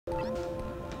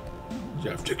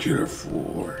After Killer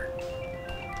 4.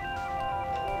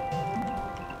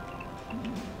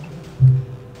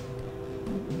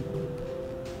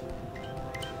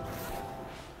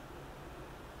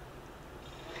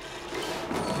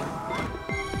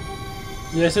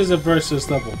 This is a versus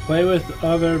level. Play with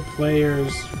other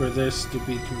players for this to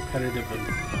be competitive and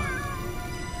fun.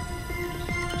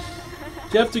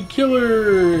 Jeff the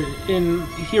Killer in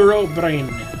Hero Brain.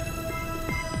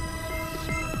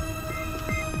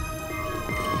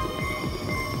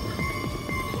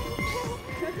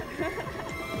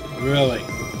 Really?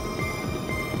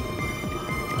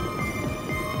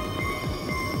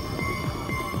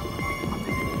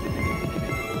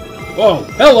 Whoa,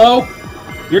 hello!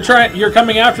 You're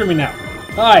coming after me now.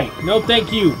 Hi, no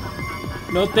thank you.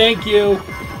 No thank you.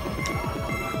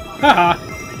 Haha.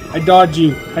 I dodge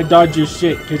you. I dodge your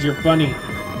shit because you're funny.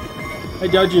 I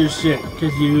dodge your shit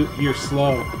because you're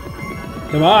slow.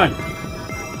 Come on.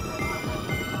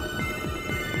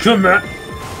 Come at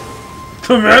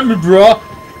me, bro.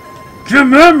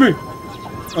 Come at me.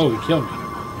 Oh, he killed me.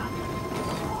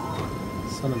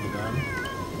 Son of a gun.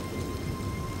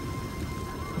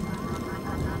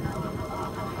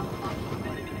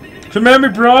 Come at me,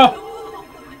 bro.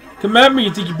 Come at me.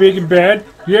 You think you're big and bad?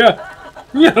 Yeah.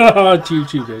 Yeah, too,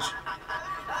 bitch.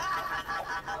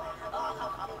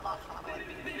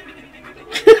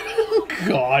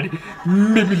 God.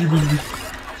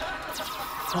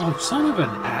 Oh, son of an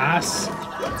ass.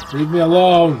 Leave me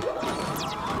alone.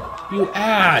 You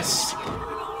ass.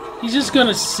 He's just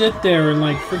gonna sit there and,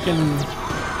 like, freaking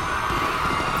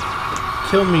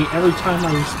kill me every time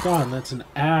I respawn. That's an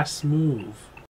ass move.